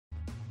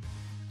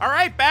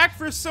Alright, back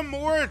for some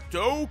more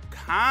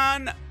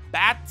Dokkan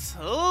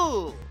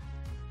Battle.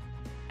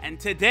 And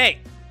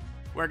today,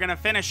 we're gonna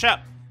finish up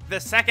the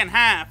second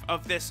half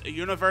of this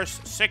Universe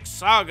 6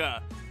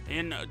 saga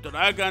in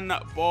Dragon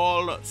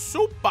Ball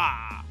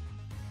Super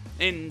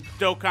in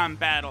Dokkan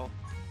Battle.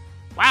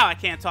 Wow, I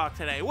can't talk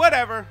today.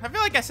 Whatever. I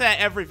feel like I say that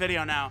every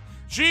video now.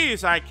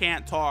 Jeez, I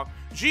can't talk.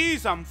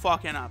 Jeez, I'm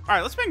fucking up.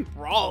 Alright, let's bring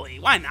Brawly.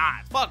 Why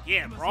not? Fuck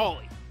yeah,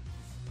 Brawly.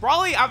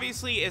 Brawly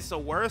obviously is the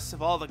worst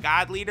of all the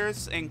god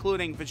leaders,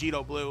 including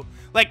Vegito Blue.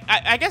 Like,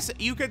 I guess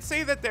you could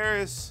say that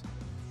there's...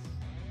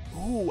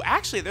 Ooh,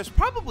 actually, there's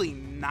probably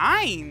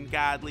 9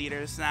 god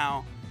leaders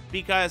now.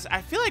 Because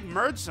I feel like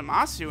Merge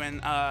Zamasu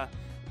and,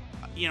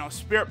 you know,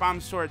 Spirit Bomb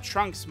Sword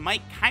Trunks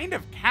might kind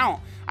of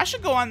count. I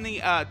should go on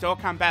the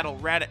Dokkan Battle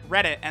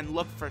Reddit and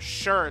look for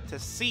sure to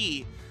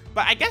see.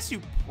 But I guess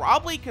you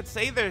probably could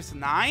say there's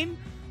 9.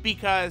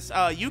 Because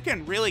you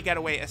can really get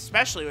away,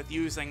 especially with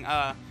using...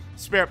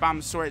 Spirit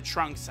Bomb Sword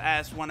Trunks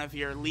as one of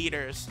your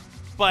leaders.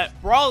 But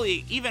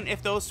Brawly, even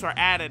if those two are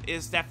added,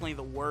 is definitely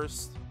the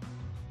worst.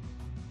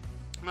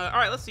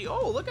 Alright, let's see.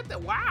 Oh, look at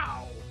that.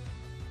 Wow.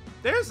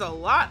 There's a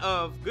lot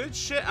of good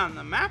shit on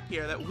the map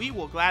here that we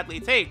will gladly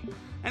take.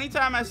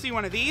 Anytime I see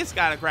one of these,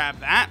 gotta grab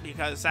that,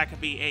 because that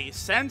could be a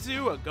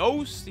Senzu, a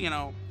Ghost, you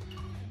know.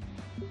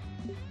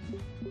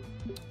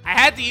 I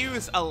had to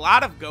use a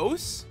lot of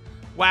Ghosts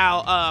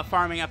while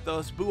farming up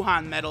those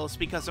Buhan medals,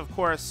 because of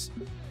course...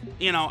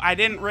 You know, I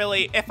didn't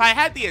really... If I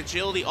had the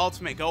Agility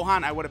Ultimate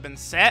Gohan, I would have been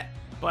set,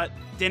 but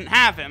didn't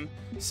have him.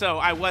 So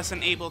I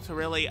wasn't able to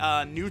really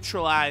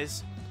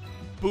neutralize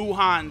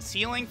Buhan's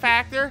healing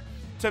factor.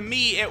 To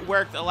me, it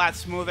worked a lot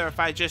smoother if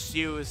I just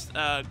used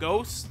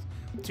Ghost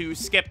to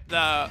skip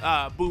the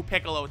Buu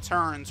Piccolo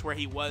turns where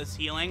he was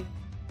healing.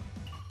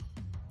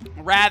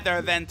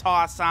 Rather than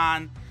toss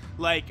on,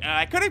 like...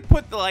 I could have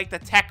put the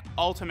Tech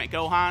Ultimate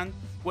Gohan,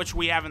 which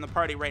we have in the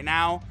party right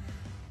now.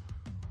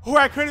 Or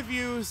I could have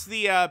used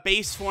the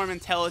base form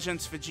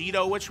intelligence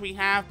Vegito, which we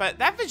have, but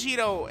that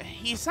Vegito,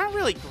 he's not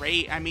really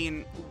great. I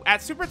mean,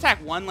 at Super Attack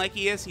 1 like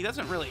he is, he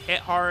doesn't really hit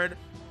hard.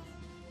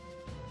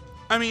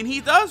 I mean, he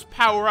does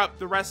power up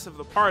the rest of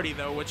the party,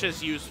 though, which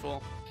is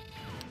useful.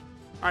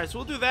 Alright, so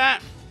we'll do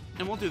that,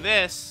 and we'll do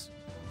this.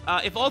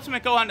 If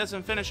Ultimate Gohan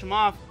doesn't finish him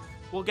off,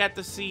 we'll get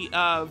to see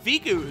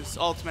Viku's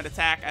ultimate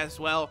attack as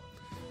well.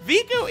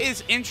 Viku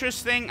is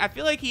interesting. I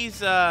feel like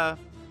he's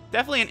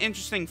definitely an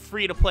interesting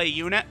free-to-play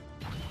unit.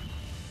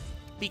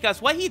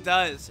 Because what he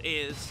does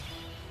is,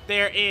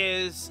 there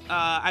is,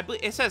 I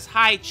believe it says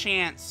high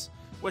chance,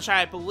 which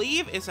I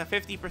believe is a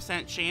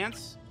 50%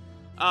 chance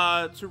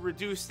to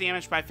reduce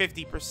damage by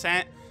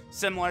 50%,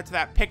 similar to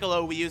that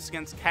Piccolo we use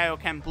against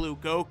Kaioken Blue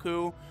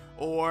Goku,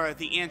 or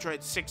the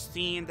Android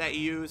 16 that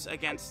you use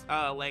against,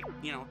 like,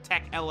 you know,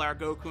 Tech LR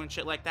Goku and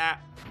shit like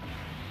that.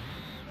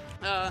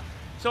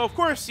 So, of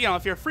course, you know,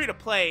 if you're free to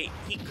play,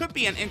 he could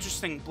be an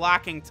interesting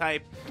blocking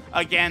type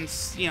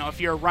against, you know, if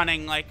you're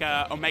running, like,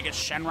 Omega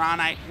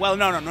Shenron. Well,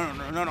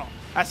 no.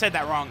 I said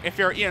that wrong. If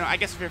you're, you know, I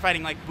guess if you're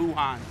fighting, like,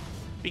 Buhan.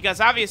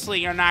 Because, obviously,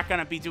 you're not going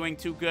to be doing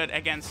too good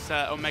against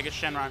Omega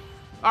Shenron.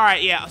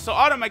 Alright, yeah. So,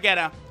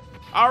 Automagetta,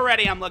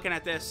 already I'm looking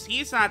at this.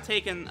 He's not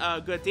taking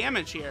good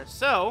damage here.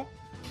 So,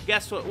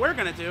 guess what we're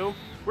going to do?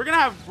 We're going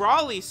to have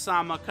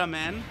Brawly-sama come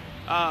in.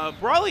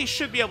 Brawly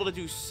should be able to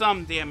do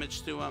some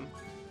damage to him.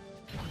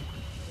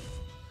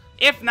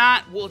 If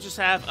not, we'll just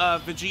have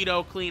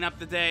Vegito clean up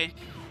the day.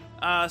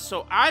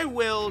 So I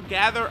will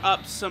gather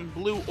up some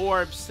blue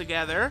orbs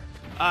together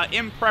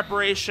in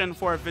preparation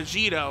for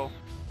Vegito.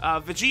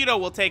 Vegito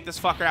will take this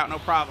fucker out, no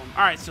problem.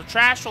 Alright, so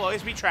trash will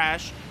always be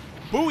trash.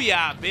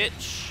 Booyah,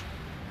 bitch.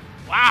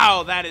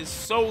 Wow, that is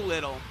so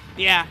little.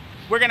 Yeah,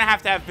 we're going to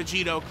have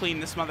Vegito clean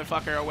this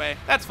motherfucker away.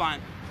 That's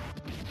fine.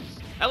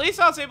 At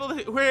least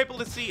we're able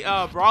to see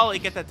Brawly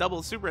get that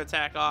double super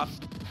attack off.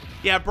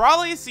 Yeah,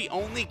 Brawly is the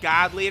only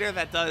god leader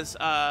that does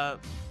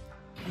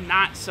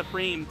not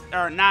supreme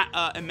or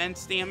not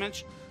immense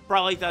damage.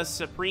 Brawly does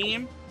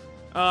supreme,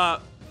 and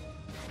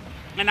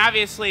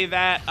obviously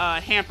that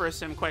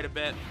hampers him quite a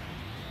bit.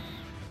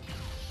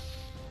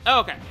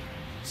 Okay,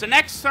 so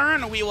next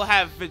turn we will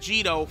have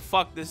Vegito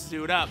fuck this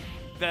dude up.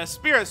 The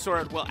Spirit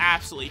Sword will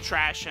absolutely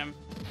trash him.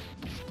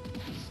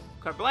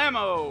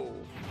 Kablamo!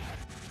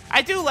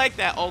 I do like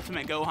that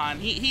Ultimate Gohan.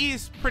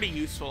 He's pretty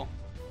useful.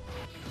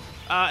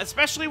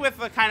 Especially with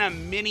the kind of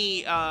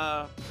mini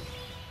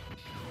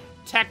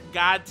tech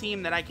god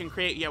team that I can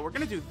create. Yeah, we're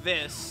going to do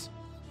this.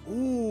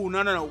 Ooh,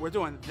 no. We're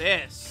doing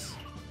this.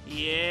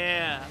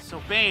 Yeah.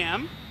 So,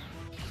 bam.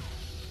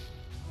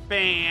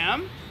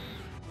 Bam.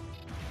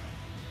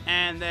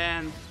 And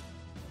then,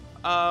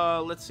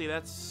 let's see.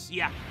 That's,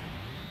 yeah.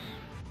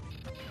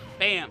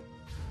 Bam.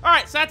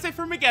 Alright, so that's it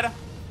for Magetta.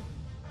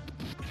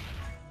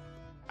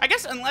 I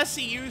guess unless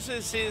he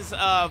uses his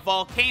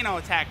volcano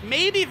attack,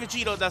 maybe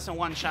Vegito doesn't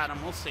one-shot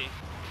him. We'll see.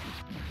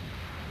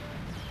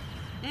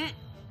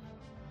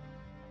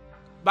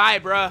 Bye,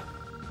 bruh.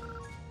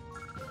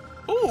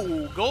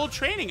 Ooh, gold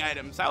training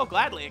items. I will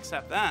gladly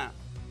accept that.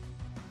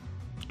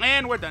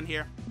 And we're done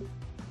here.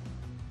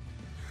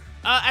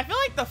 I feel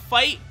like the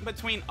fight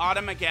between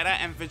Automagetta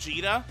and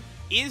Vegeta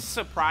is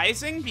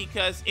surprising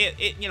because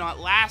it you know, it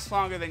lasts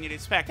longer than you'd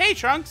expect. Hey,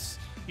 Trunks,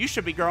 you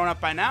should be growing up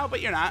by now,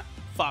 but you're not.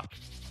 Fuck.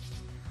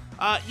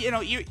 You know,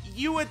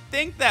 you would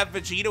think that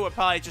Vegeta would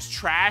probably just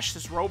trash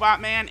this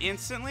Robot Man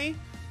instantly,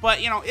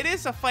 but, you know, it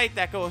is a fight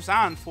that goes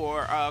on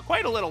for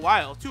quite a little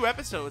while. 2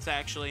 episodes,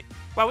 actually.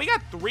 Wow, we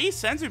got 3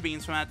 Senzu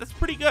Beans from that. That's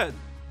pretty good.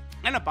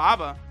 And a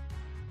Baba.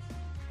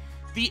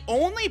 The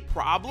only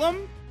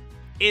problem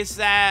is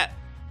that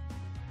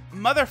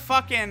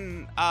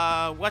motherfucking,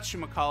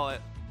 whatchamacallit.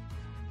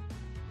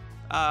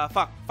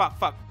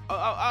 Fuck.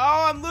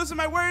 Oh, I'm losing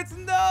my words.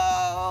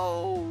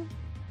 No!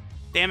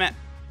 Damn it.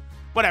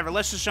 Whatever,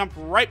 let's just jump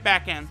right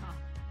back in.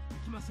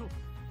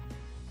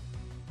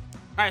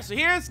 Alright, so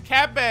here's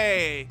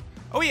Kabe.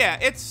 Oh yeah,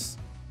 it's...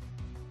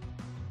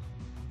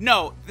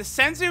 No, the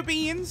Senzu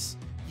Beans,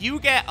 you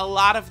get a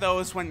lot of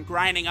those when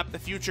grinding up the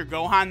future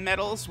Gohan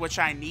medals, which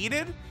I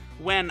needed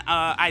when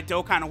I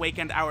Dokkan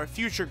awakened our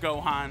future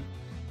Gohan.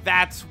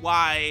 That's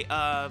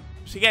why,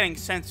 so getting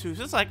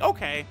Senzus is like,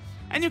 okay.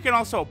 And you can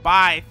also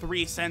buy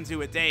 3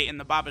 Senzu a day in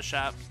the Baba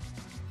shop.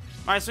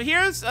 Alright, so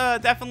here's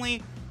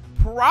definitely...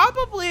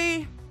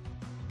 probably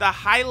the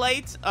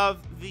highlight of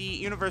the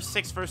Universe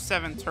 6 vs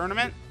 7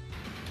 tournament.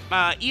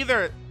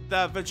 Either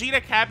the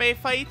Vegeta Kabe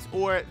fight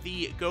or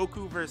the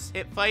Goku vs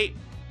Hit fight.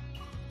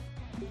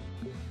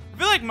 I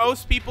feel like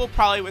most people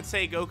probably would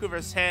say Goku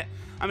vs Hit.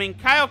 I mean,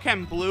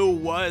 Kaioken Blue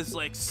was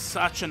like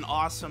such an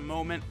awesome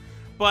moment.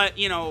 But,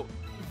 you know,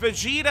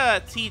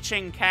 Vegeta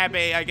teaching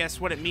Kabe, I guess,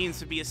 what it means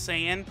to be a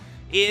Saiyan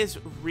is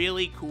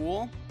really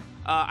cool.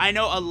 I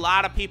know a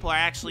lot of people are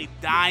actually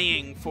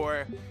dying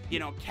for, you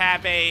know,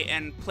 Kabe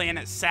and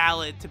Planet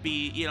Salad to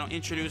be, you know,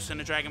 introduced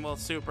into Dragon Ball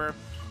Super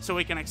so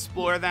we can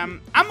explore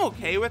them. I'm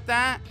okay with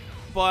that,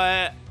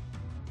 but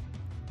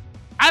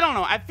I don't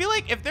know. I feel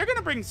like if they're going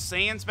to bring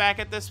Saiyans back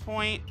at this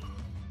point,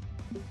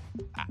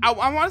 I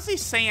want to see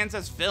Saiyans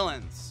as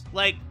villains.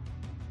 Like,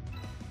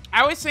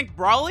 I always think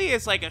Broly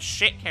is like a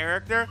shit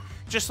character,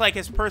 just like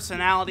his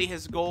personality,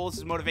 his goals,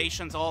 his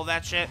motivations, all of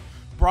that shit.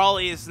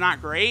 Broly is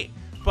not great.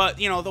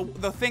 But, you know,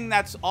 the thing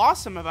that's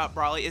awesome about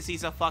Broly is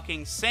he's a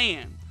fucking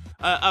Saiyan.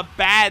 A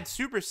bad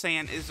Super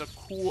Saiyan is a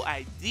cool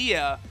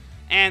idea.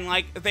 And,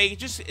 like, they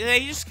just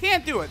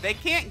can't do it. They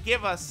can't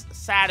give us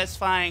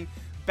satisfying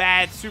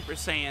bad Super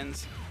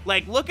Saiyans.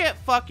 Like, look at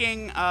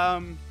fucking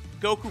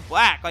Goku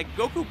Black. Like,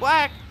 Goku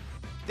Black,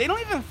 they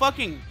don't even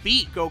fucking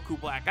beat Goku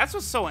Black. That's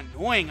what's so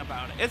annoying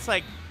about it. It's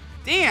like,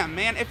 damn,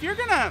 man, if you're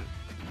gonna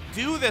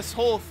do this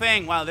whole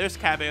thing... Wow, there's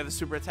Kabe with the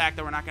super attack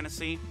that we're not gonna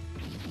see.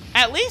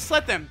 At least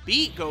let them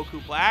beat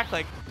Goku Black.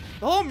 Like,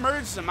 the whole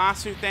Merge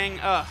Zamasu thing,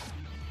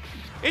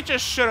 it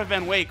just should have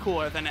been way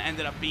cooler than it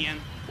ended up being.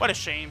 What a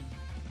shame.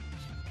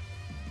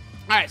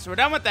 Alright, so we're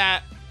done with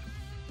that.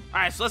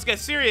 Alright, so let's get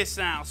serious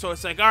now. So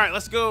it's like, alright,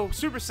 let's go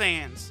Super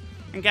Saiyans.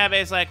 And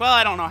Kabe's like, well,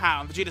 I don't know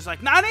how. And Vegeta's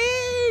like,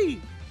 Nani!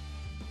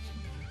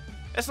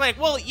 It's like,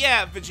 well,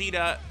 yeah,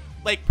 Vegeta.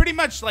 Like, pretty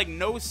much, like,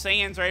 no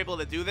Saiyans are able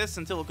to do this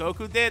until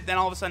Goku did. Then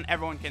all of a sudden,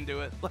 everyone can do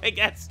it. Like,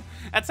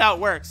 that's how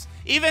it works.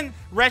 Even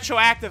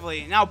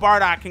retroactively, now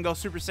Bardock can go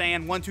Super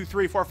Saiyan 1, 2,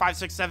 3, 4, 5,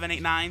 6, 7,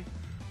 8, 9.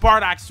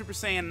 Bardock Super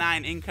Saiyan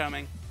 9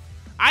 incoming.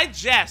 I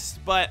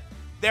jest, but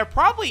there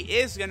probably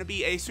is going to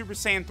be a Super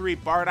Saiyan 3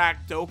 Bardock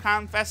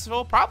Dokkan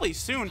Festival. Probably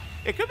soon.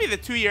 It could be the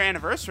 2-year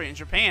anniversary in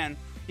Japan.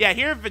 Yeah,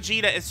 here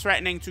Vegeta is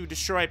threatening to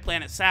destroy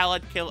Planet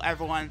Salad, kill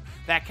everyone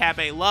that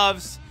Kabe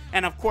loves.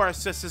 And of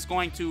course, this is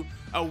going to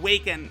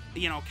awaken,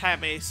 you know,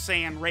 Kabe's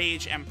Saiyan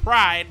rage and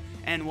pride,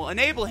 and will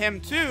enable him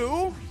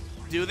to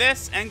do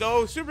this and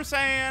go Super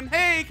Saiyan.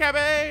 Hey,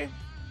 Kabe!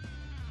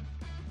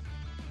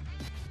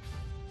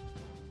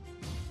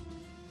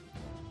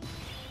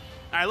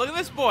 Alright, look at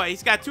this boy.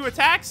 He's got 2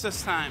 attacks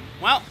this time.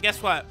 Well,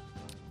 guess what?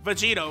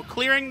 Vegito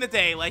clearing the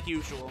day like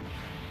usual.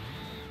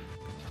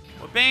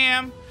 Well,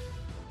 bam.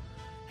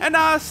 And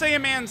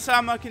Saiyaman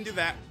Sama can do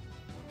that.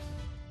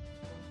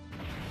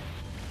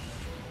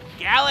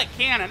 Gallic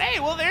Cannon. Hey,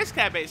 well, there's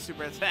Kabe's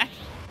super attack.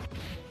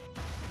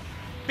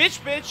 Bitch,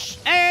 bitch,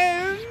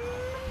 and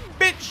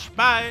bitch.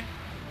 Bye.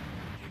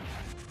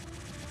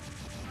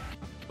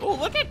 Oh,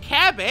 look at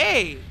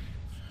Kabe.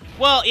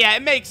 Well, yeah,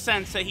 it makes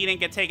sense that he didn't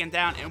get taken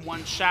down in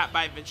one shot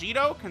by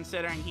Vegito,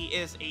 considering he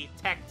is a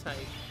tech type.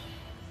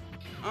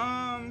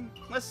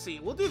 Let's see.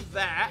 We'll do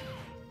that.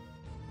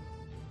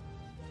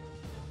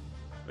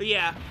 But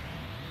yeah.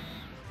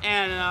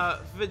 And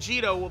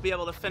Vegito will be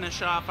able to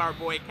finish off our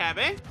boy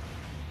Kabe.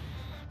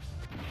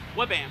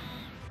 Wha-bam.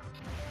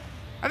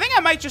 I think I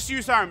might just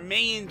use our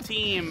main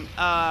team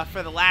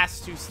for the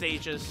last 2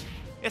 stages.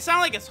 It's not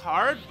like it's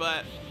hard,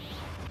 but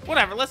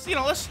whatever. Let's, you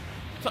know,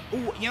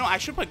 ooh, you know, I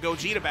should put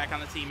Gogeta back on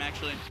the team,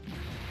 actually.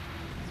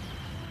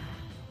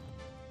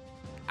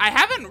 I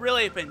haven't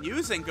really been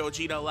using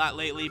Gogeta a lot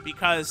lately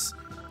because,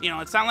 you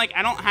know, it's not like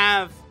I don't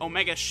have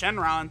Omega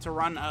Shenron to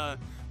run a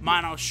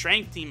mono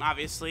strength team,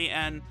 obviously.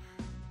 And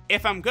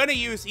if I'm going to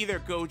use either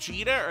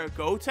Gogeta or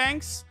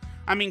Gotenks,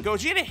 I mean,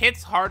 Gogeta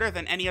hits harder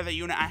than any other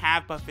unit I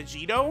have but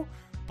Vegito,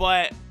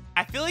 but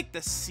I feel like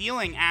the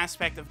ceiling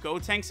aspect of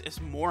Gotenks is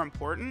more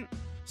important.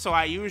 So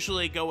I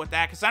usually go with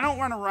that because I don't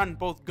want to run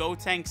both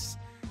Gotenks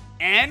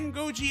and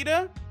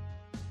Gogeta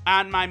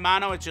on my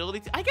mono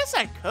agility. I guess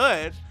I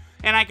could.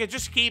 And I could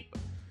just keep,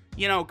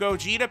 you know,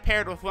 Gogeta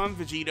paired with one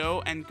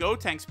Vegito and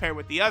Gotenks paired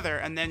with the other.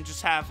 And then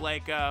just have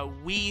like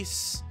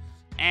Whis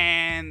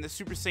and the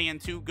Super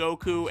Saiyan 2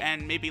 Goku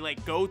and maybe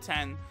like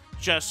Goten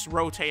just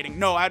rotating.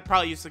 No, I'd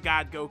probably use the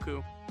God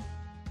Goku.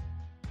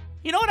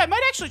 You know what? I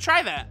might actually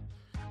try that.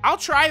 I'll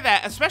try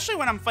that, especially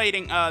when I'm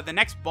fighting, the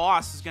next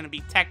boss is going to be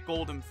Tech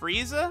Golden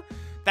Frieza.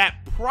 That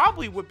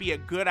probably would be a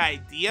good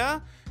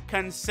idea,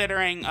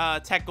 considering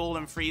Tech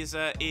Golden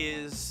Frieza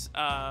is,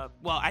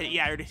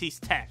 he's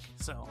Tech,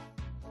 so.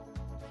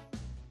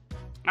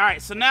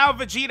 Alright, so now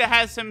Vegeta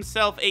has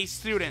himself a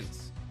student.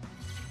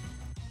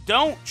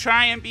 Don't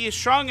try and be as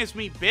strong as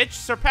me, bitch.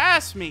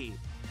 Surpass me.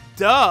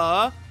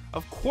 Duh.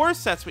 Of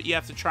course that's what you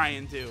have to try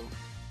and do.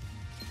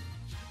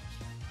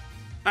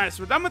 Alright,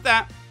 so we're done with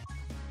that.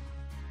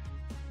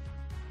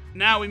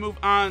 Now we move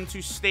on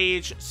to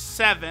stage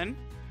 7.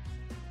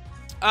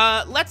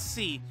 Let's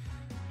see.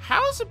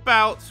 How's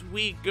about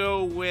we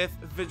go with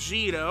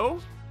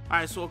Vegito?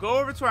 Alright, so we'll go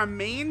over to our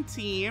main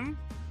team.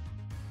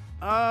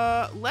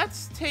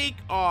 Let's take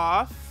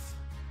off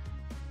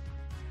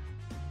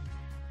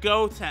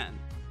Goten.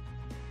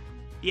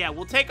 Yeah,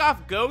 we'll take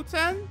off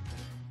Goten,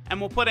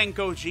 and we'll put in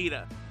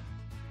Gogeta.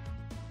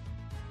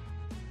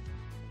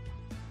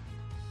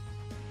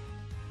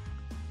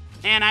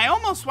 And I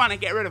almost want to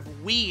get rid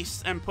of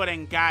Whis and put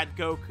in God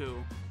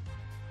Goku.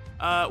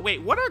 Wait,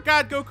 what are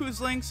God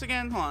Goku's links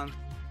again? Hold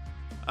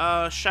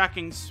on.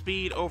 Shocking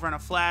speed, over in a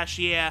flash.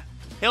 Yeah,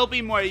 he'll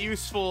be more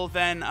useful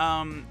than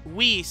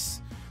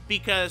Whis,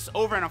 because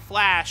over in a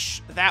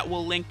flash, that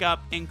will link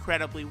up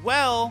incredibly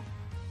well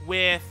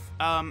with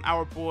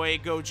our boy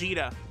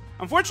Gogeta.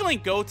 Unfortunately,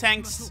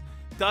 Gotenks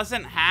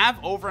doesn't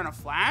have over in a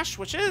flash,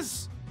 which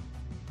is,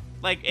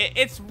 like,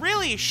 it's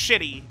really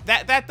shitty.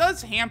 That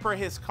does hamper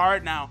his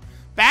card now.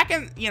 Back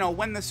in, you know,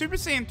 when the Super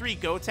Saiyan 3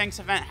 Gotenks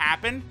event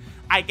happened,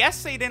 I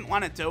guess they didn't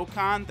want to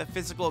Dokkan the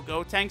physical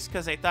Gotenks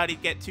because they thought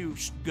he'd get too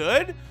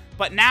good,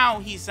 but now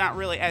he's not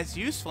really as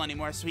useful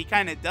anymore, so he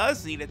kind of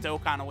does need a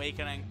Dokkan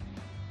Awakening.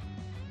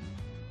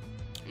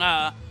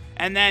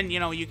 And then, you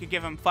know, you could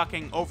give him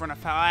fucking over in a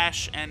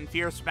flash and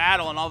fierce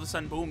battle, and all of a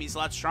sudden, boom, he's a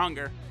lot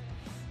stronger.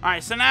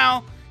 Alright, so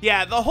now,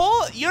 yeah, the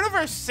whole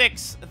Universe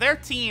 6, their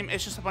team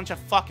is just a bunch of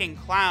fucking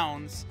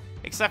clowns,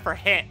 except for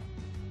Hit.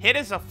 Hit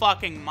is a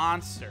fucking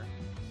monster.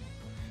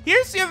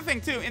 Here's the other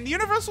thing, too. In the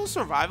Universal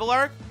Survival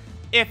Arc,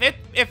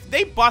 if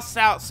they bust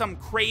out some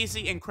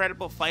crazy,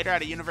 incredible fighter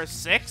out of Universe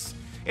 6,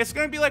 it's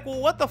going to be like, well,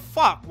 what the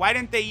fuck? Why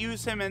didn't they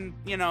use him in,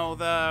 you know,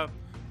 the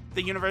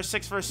Universe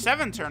 6 vs.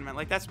 7 tournament?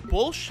 Like, that's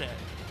bullshit.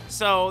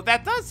 So,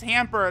 that does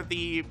hamper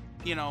the,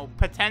 you know,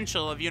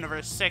 potential of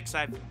Universe 6,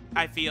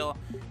 I feel,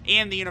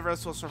 in the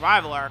Universal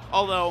Survival Arc.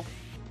 Although,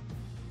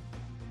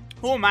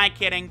 who am I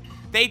kidding?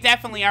 They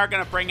definitely are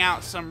going to bring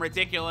out some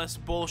ridiculous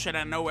bullshit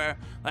out of nowhere.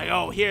 Like,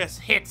 oh, here's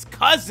Hit's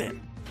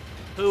cousin,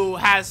 who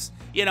has,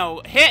 you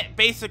know, Hit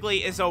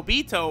basically is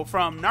Obito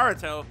from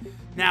Naruto.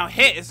 Now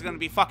Hit is going to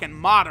be fucking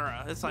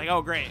Madara. It's like,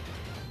 oh, great.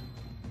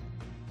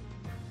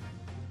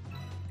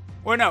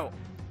 Or no,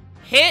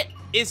 Hit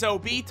is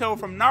Obito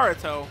from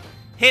Naruto.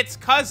 Hit's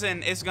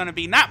cousin is going to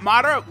be not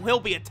Madara, he'll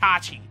be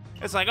Itachi.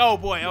 It's like, oh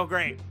boy, oh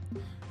great.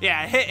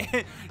 Yeah,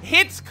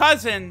 Hit's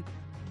cousin,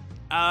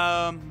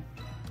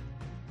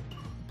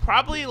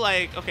 probably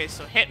like, okay,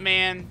 so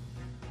Hitman.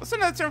 What's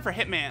another term for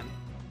Hitman?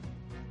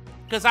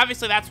 Because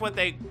obviously that's what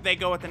they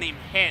go with the name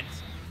Hit.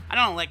 I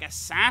don't know, like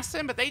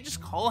Assassin, but they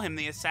just call him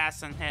the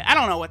Assassin Hit. I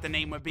don't know what the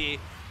name would be,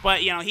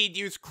 but, you know, he'd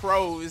use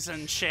crows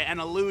and shit and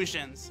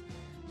illusions.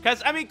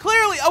 Because, I mean,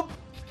 clearly,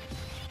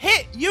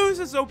 Hit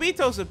uses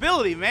Obito's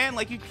ability, man.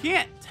 Like, you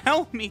can't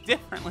tell me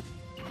differently.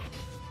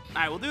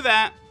 Alright, we'll do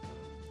that.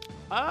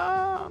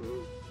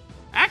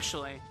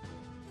 Actually,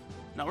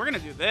 no, we're gonna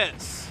do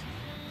this.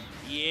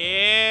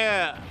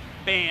 Yeah.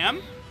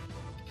 Bam.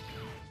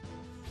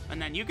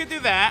 And then you could do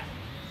that.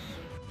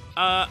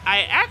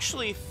 I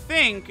actually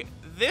think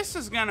this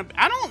is gonna...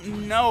 I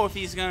don't know if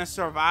he's gonna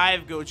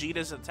survive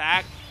Gogeta's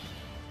attack.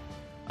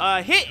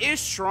 Hit is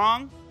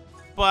strong,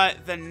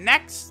 but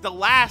the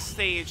last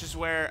stage is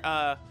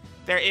where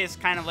there is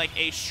kind of like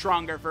a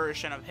stronger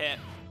version of Hit.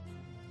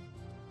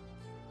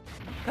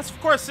 Because, of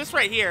course, this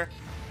right here,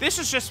 this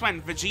is just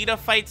when Vegeta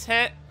fights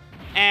Hit,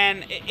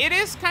 and it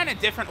is kind of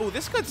different. Oh,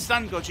 this could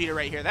stun Gogeta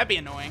right here. That'd be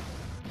annoying.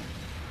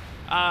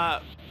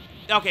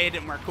 Okay, it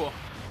didn't work. Cool.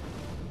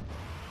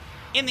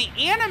 In the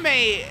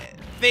anime,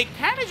 they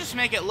kind of just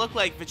make it look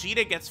like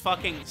Vegeta gets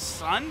fucking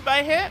stunned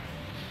by Hit,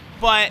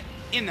 but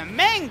in the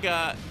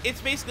manga,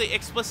 it's basically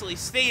explicitly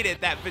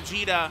stated that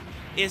Vegeta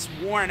is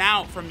worn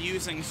out from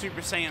using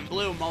Super Saiyan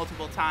Blue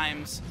multiple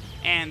times,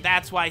 and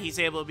that's why he's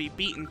able to be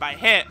beaten by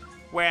Hit,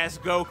 whereas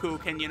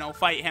Goku can, you know,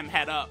 fight him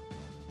head up.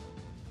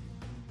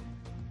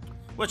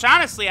 Which,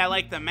 honestly, I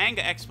like the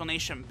manga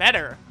explanation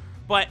better,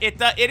 but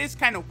it is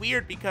kind of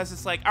weird because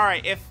it's like,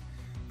 alright, if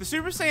The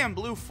Super Saiyan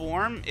Blue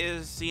form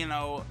is, you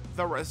know,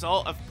 the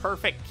result of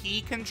perfect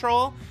ki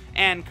control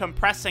and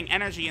compressing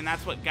energy, and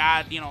that's what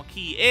God, you know,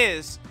 ki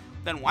is.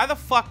 Then why the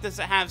fuck does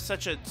it have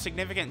such a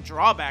significant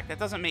drawback? That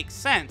doesn't make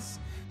sense,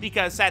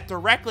 because that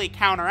directly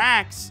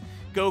counteracts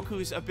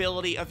Goku's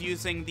ability of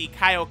using the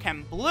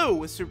Kaioken Blue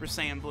with Super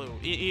Saiyan Blue.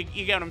 You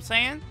get what I'm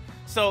saying?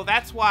 So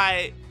that's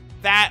why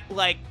that,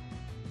 like,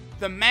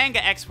 the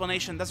manga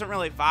explanation doesn't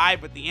really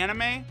vibe with the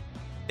anime.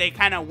 They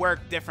kind of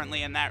work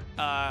differently in that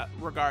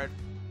regard.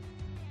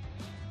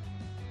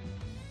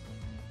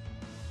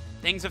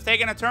 Things have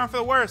taken a turn for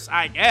the worse,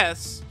 I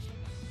guess.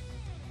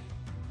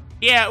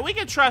 Yeah, we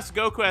can trust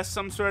Goku has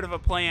some sort of a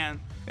plan.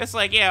 It's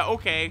like, yeah,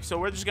 okay, so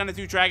we're just gonna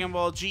do Dragon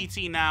Ball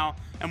GT now,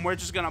 and we're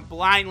just gonna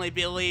blindly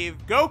believe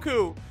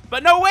Goku.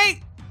 But no,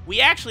 wait!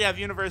 We actually have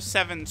Universe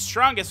 7's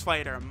strongest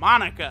fighter,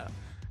 Monica.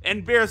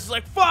 And Beerus is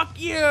like, fuck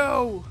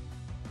you!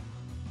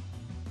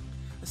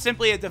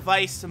 Simply a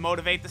device to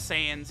motivate the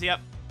Saiyans.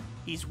 Yep.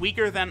 He's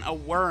weaker than a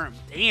worm.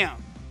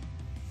 Damn.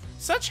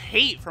 Such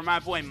hate for my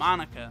boy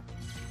Monica.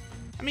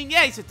 I mean,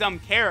 yeah, he's a dumb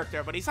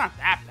character, but he's not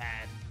that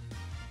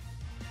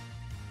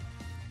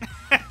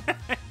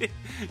bad.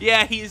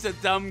 Yeah, he's a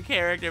dumb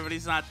character, but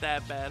he's not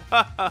that bad.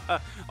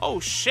 Oh,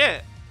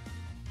 shit.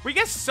 We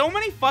get so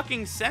many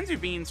fucking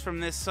Senzu Beans from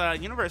this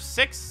Universe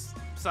 6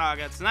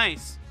 saga. It's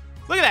nice.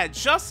 Look at that.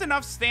 Just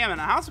enough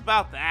stamina. How's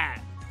about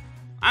that?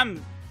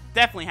 I'm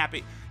definitely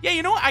happy. Yeah,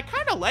 you know what? I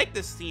kind of like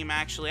this team,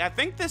 actually. I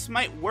think this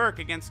might work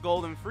against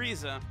Golden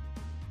Frieza.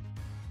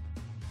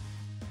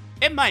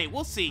 It might.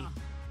 We'll see.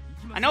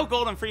 I know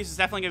Golden Frieza is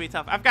definitely going to be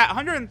tough. I've got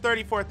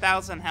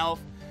 134,000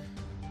 health.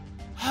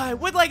 I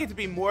would like it to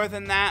be more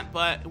than that,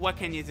 but what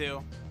can you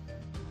do?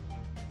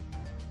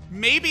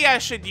 Maybe I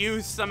should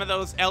use some of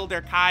those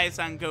Elder Kais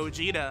on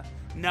Gogeta.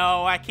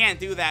 No, I can't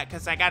do that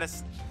because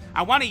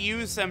I want to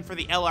use them for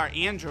the LR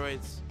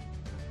androids.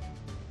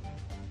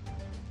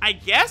 I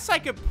guess I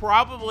could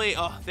probably...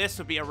 Oh, this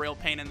would be a real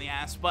pain in the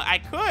ass, but I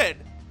could.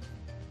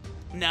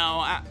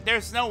 No,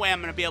 there's no way I'm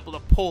going to be able to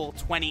pull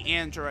 20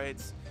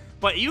 androids.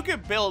 But you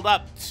could build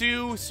up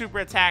 2 Super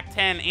Attack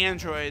 10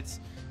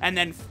 androids and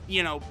then,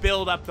 you know,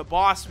 build up the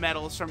boss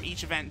medals from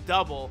each event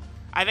double.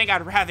 I think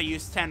I'd rather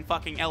use 10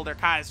 fucking Elder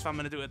Kais if I'm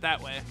going to do it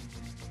that way.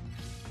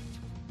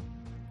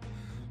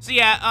 So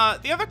yeah,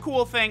 the other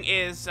cool thing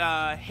is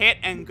Hit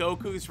and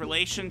Goku's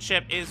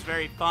relationship is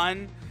very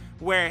fun,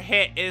 where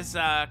Hit is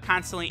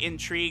constantly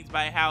intrigued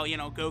by how, you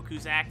know,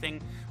 Goku's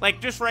acting.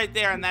 Like, just right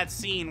there in that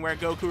scene where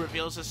Goku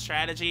reveals his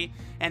strategy,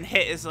 and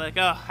Hit is like,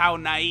 oh, how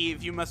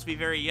naive, you must be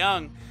very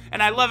young.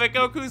 And I love it,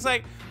 Goku's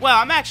like, well,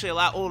 I'm actually a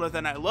lot older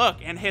than I look.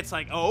 And Hit's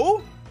like,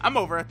 oh? I'm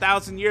over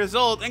 1,000 years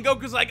old. And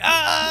Goku's like,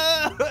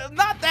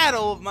 not that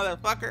old,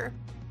 motherfucker.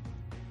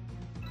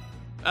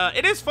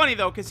 It is funny,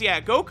 though, because, yeah,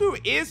 Goku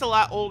is a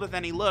lot older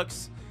than he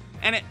looks.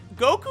 And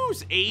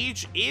Goku's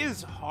age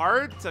is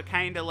hard to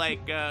kind of,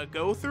 like,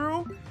 go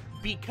through,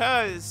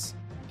 because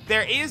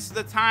there is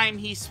the time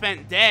he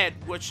spent dead,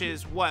 which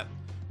is, what?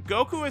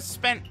 Goku has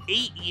spent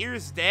 8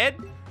 years dead.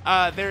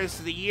 There's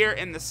the year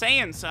in the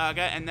Saiyan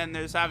saga, and then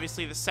there's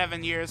obviously the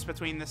 7 years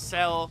between the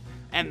Cell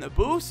and the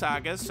Buu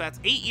sagas, so that's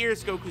 8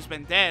 years Goku's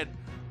been dead,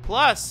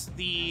 plus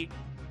the...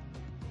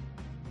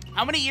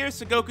 How many years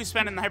did Goku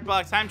spend in the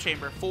Hyperbolic Time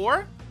Chamber?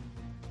 4?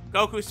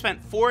 Goku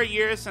spent 4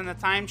 years in the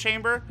Time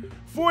Chamber.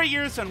 4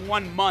 years and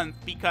 1 month,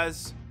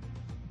 because...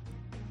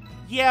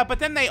 Yeah, but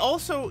then they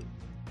also...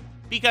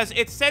 Because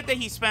it said that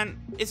he spent...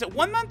 Is it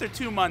 1 month or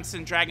 2 months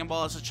in Dragon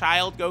Ball as a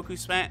child Goku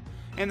spent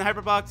in the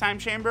Hyperbolic Time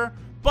Chamber?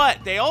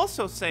 But they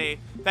also say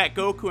that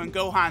Goku and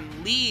Gohan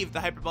leave the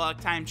Hyperbolic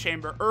Time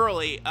Chamber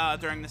early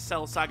during the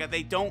Cell Saga.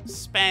 They don't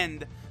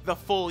spend the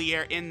full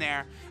year in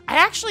there.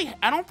 I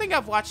don't think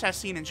I've watched that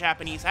scene in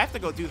Japanese. I have to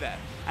go do that.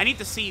 I need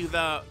to see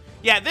the...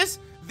 Yeah, this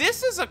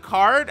is a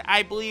card,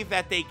 I believe,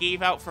 that they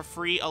gave out for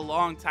free a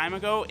long time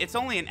ago. It's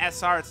only an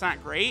SR. It's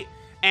not great.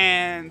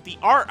 And the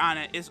art on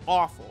it is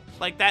awful.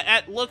 Like,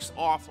 that looks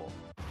awful.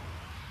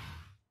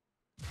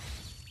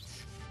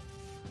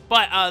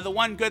 But the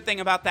one good thing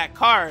about that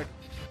card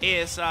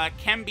is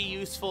can be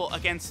useful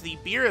against the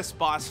Beerus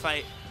boss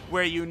fight,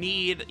 where you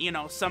need, you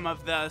know, some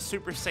of the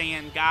Super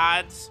Saiyan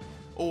gods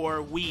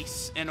or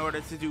Whis in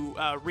order to do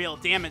real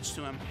damage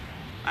to him.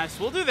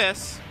 So we'll do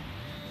this.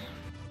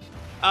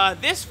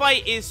 This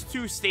fight is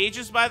 2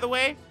 stages, by the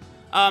way,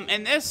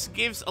 and this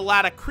gives a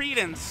lot of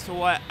credence to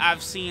what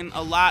I've seen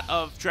a lot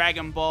of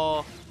Dragon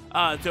Ball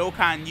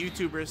Dokkan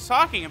YouTubers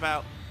talking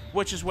about,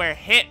 which is where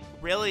Hit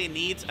really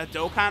needs a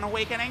Dokkan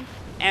awakening.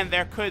 And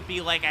there could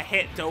be like a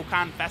Hit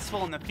Dokkan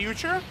festival in the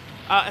future.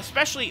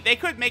 Especially, they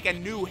could make a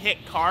new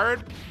Hit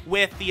card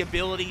with the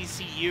abilities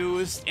he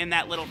used in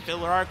that little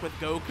filler arc with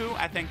Goku.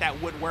 I think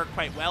that would work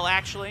quite well,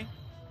 actually.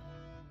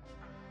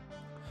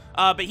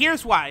 But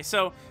here's why.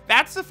 So,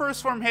 that's the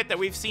first form Hit that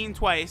we've seen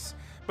twice.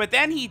 But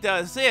then he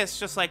does this,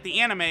 just like the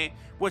anime,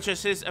 which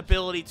is his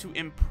ability to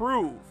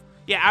improve.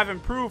 Yeah, I've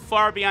improved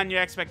far beyond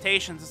your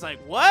expectations. It's like,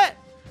 what?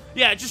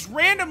 Yeah, just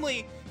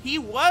randomly... He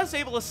was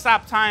able to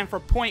stop time for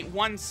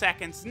 0.1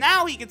 seconds.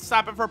 Now he can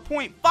stop it for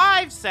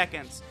 0.5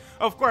 seconds.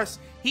 Of course,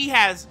 he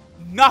has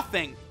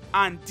nothing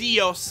on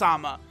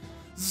Dio-sama.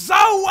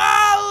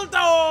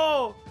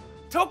 Zawaldo!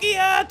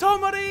 Tokia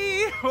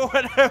Tomori!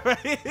 Whatever.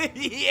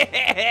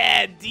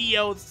 Yeah,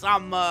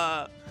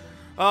 Dio-sama.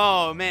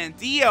 Oh, man.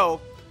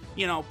 Dio,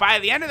 you know, by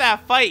the end of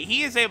that fight,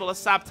 he is able to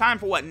stop time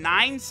for, what,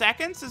 9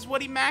 seconds is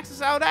what he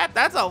maxes out at?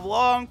 That's a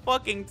long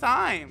fucking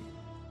time.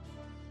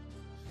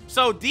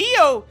 So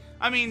Dio,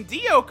 I mean,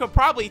 Dio could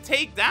probably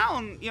take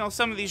down, you know,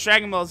 some of these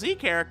Dragon Ball Z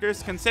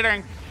characters,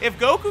 considering if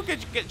Goku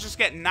could just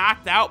get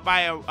knocked out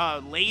by a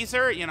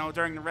laser, you know,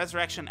 during the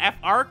Resurrection F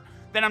arc,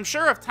 then I'm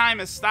sure if time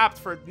is stopped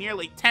for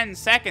nearly 10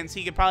 seconds,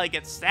 he could probably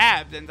get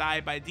stabbed and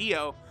die by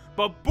Dio.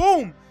 But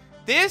boom!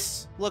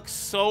 This looks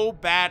so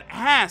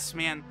badass,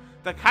 man.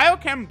 The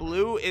Kaioken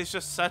Blue is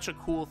just such a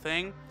cool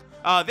thing.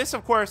 This,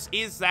 of course,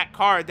 is that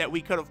card that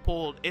we could have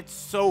pulled. It's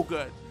so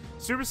good.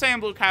 Super Saiyan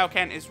Blue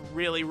Kaioken is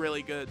really,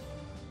 really good.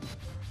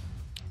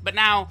 But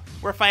now,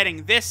 we're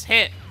fighting this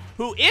Hit,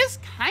 who is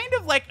kind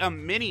of like a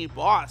mini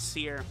boss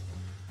here.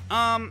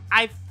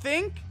 I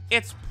think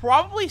it's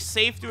probably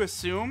safe to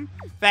assume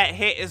that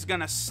Hit is going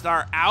to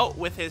start out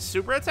with his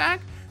super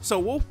attack. So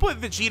we'll put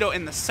Vegito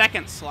in the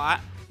second slot.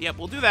 Yep,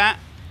 we'll do that.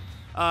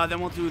 Then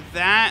we'll do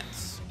that.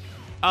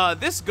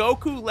 This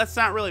Goku, let's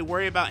not really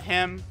worry about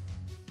him.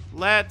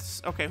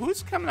 Okay,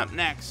 who's coming up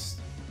next?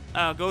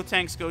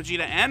 Gotenks,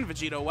 Gogeta, and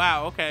Vegito.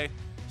 Wow, okay.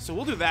 So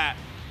we'll do that.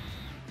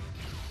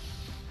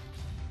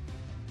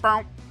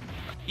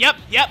 Yep.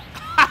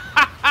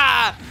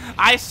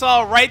 I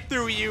saw right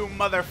through you,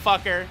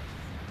 motherfucker.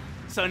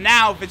 So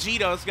now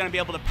Vegito's going to be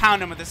able to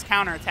pound him with his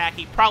counterattack.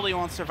 He probably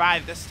won't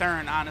survive this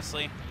turn,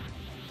 honestly.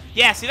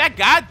 Yeah, see, that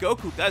God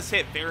Goku does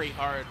hit very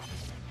hard.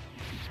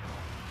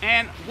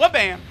 And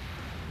wha-bam.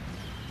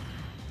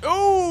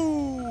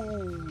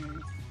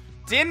 Ooh.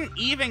 Didn't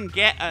even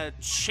get a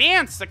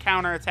chance to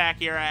counterattack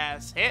your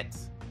ass, Hit.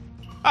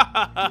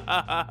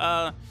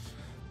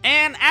 And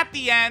at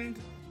the end,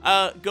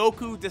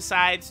 Goku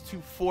decides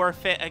to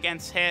forfeit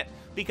against Hit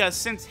because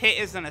since Hit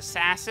is an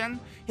assassin,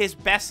 his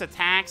best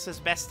attacks, his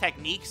best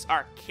techniques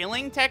are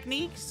killing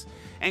techniques,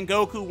 and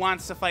Goku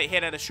wants to fight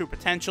Hit at his true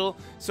potential,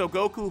 so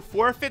Goku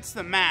forfeits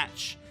the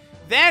match.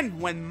 Then,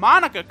 when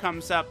Monica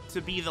comes up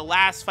to be the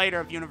last fighter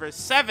of Universe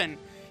 7,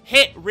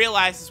 Hit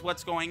realizes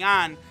what's going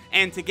on,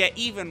 and to get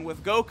even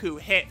with Goku,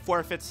 Hit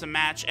forfeits the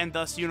match, and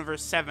thus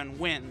Universe 7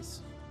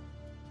 wins.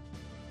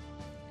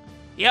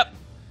 Yep,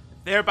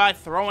 thereby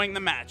throwing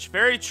the match.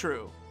 Very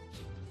true.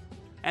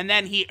 And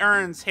then he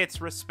earns Hit's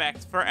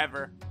respect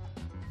forever.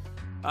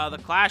 The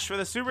clash for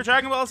the Super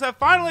Dragon Balls have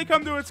finally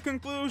come to its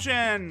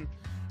conclusion.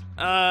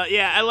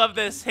 Yeah, I love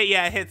this.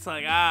 Yeah, Hit's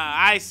like,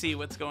 I see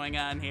what's going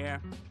on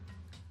here.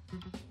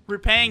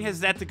 Repaying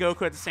his debt to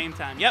Goku at the same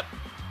time. Yep,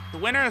 the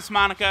winner is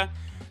Monica.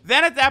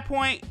 Then at that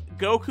point,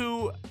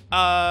 Goku,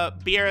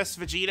 Beerus,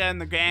 Vegeta,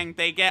 and the gang,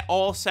 they get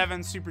all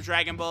 7 Super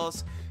Dragon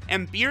Balls.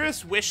 And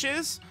Beerus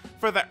wishes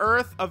for the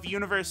Earth of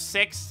Universe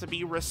 6 to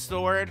be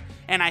restored,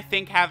 and I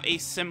think have a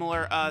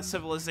similar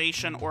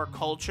civilization or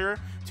culture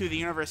to the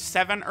Universe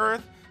 7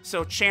 Earth,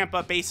 so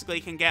Champa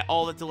basically can get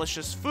all the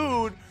delicious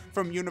food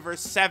from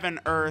Universe 7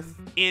 Earth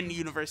in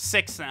Universe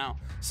 6 now.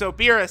 So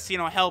Beerus, you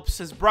know, helps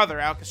his brother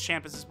out, because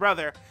Champa's his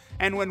brother,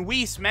 and when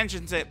Whis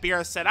mentions it,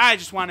 Beerus said, I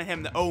just wanted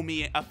him to owe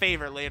me a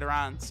favor later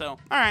on, so,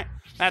 alright,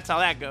 that's how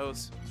that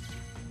goes.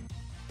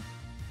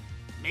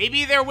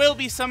 Maybe there will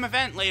be some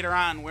event later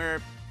on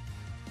where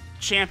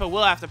Champa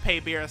will have to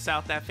pay Beerus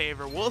out that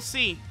favor. We'll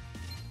see.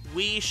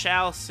 We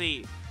shall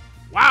see.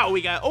 Wow,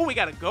 we got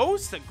a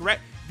ghost.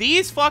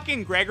 These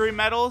fucking Gregory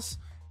medals,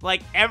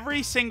 like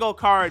every single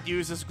card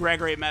uses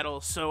Gregory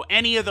medals, so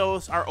any of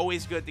those are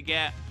always good to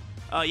get.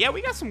 Yeah,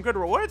 we got some good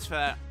rewards for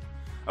that.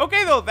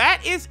 Okay, though,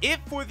 that is it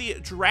for the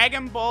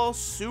Dragon Ball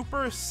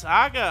Super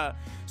Saga.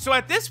 So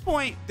at this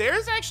point,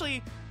 there's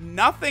actually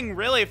nothing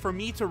really for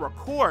me to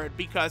record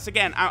because,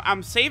 again,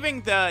 I'm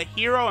saving the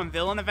hero and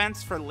villain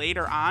events for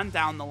later on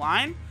down the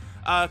line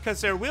because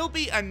there will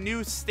be a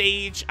new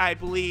stage, I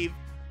believe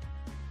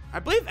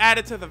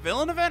added to the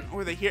villain event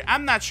or the hero.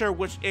 I'm not sure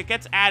which. It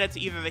gets added to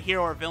either the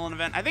hero or villain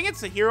event. I think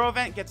it's the hero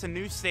event gets a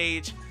new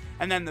stage,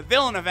 and then the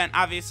villain event,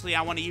 obviously,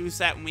 I want to use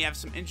that when we have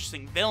some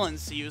interesting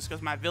villains to use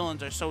because my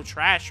villains are so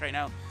trash right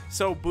now.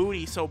 So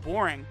booty, so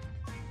boring.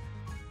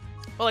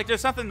 But, like,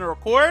 there's nothing to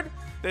record.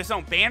 There's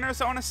no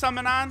banners I want to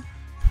summon on.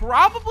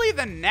 Probably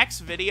the next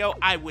video,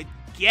 I would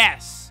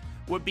guess,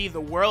 would be the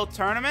World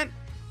Tournament.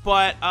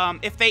 But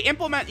if they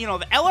implement, you know,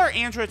 the LR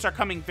androids are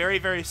coming very,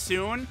 very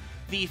soon.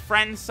 The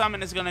friend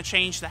summon is going to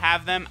change to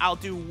have them. I'll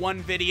do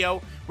one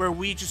video where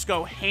we just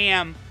go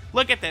ham.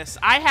 Look at this.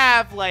 I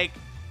have, like,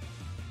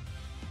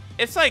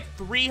 it's like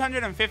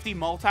 350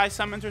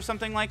 multi-summons or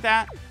something like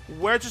that.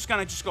 We're just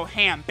going to go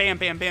ham. Bam,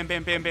 bam, bam,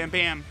 bam, bam, bam,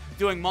 bam.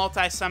 Doing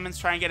multi-summons,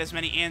 try and get as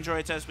many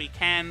androids as we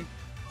can.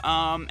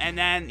 And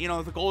then, you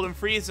know, the Golden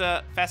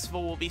Frieza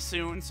Festival will be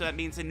soon, so that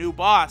means a new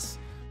boss.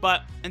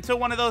 But until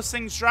one of those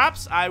things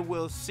drops, I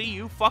will see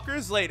you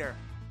fuckers later.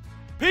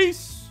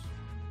 Peace!